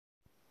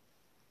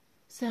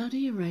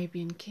Saudi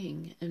Arabian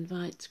king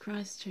invites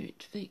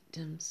Christchurch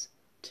victims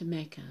to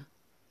Mecca.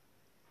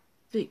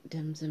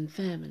 Victims and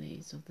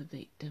families of the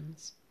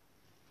victims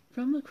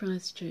from the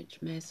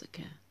Christchurch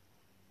massacre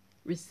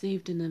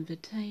received an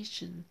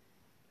invitation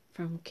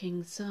from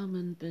King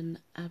Salman bin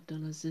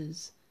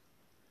Abdulaziz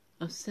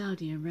of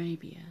Saudi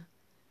Arabia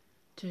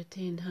to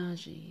attend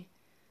Hajj,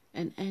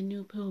 an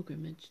annual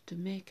pilgrimage to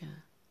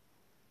Mecca.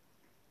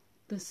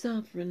 The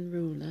sovereign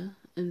ruler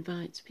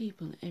invites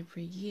people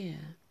every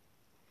year.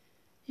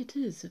 It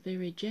is a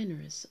very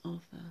generous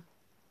offer,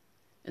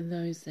 and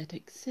those that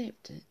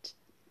accept it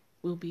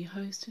will be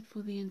hosted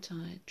for the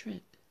entire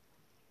trip.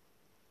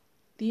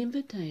 The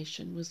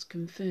invitation was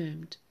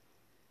confirmed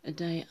a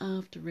day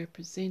after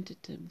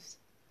representatives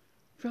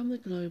from the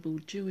global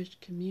Jewish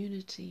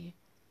community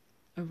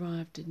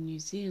arrived in New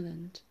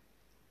Zealand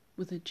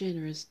with a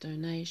generous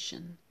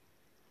donation,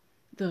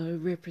 though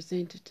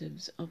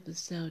representatives of the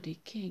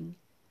Saudi king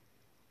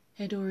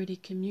had already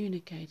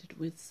communicated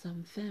with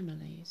some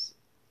families.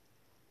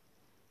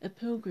 A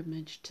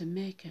pilgrimage to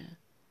Mecca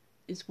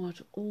is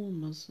what all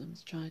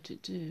Muslims try to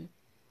do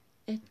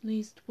at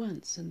least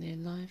once in their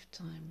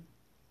lifetime.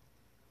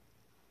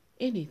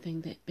 Anything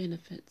that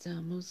benefits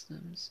our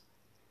Muslims,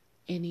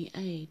 any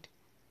aid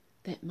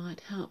that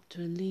might help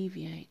to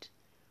alleviate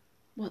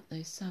what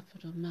they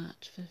suffered on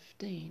March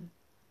 15,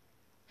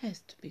 has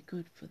to be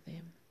good for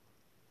them.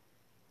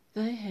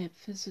 They have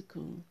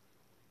physical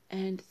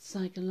and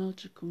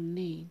psychological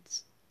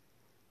needs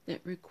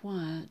that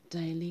require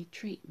daily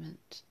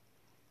treatment.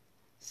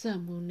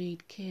 Some will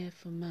need care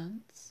for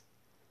months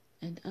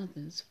and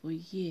others for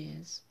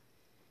years,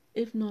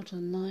 if not a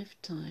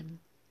lifetime,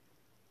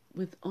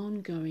 with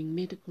ongoing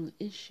medical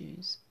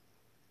issues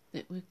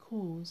that were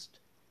caused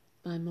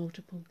by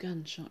multiple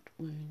gunshot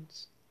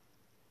wounds.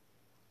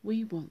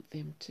 We want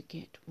them to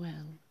get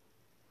well.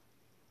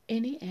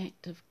 Any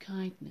act of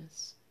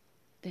kindness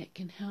that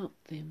can help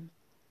them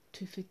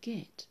to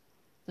forget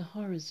the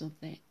horrors of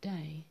that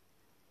day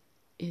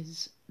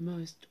is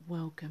most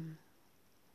welcome.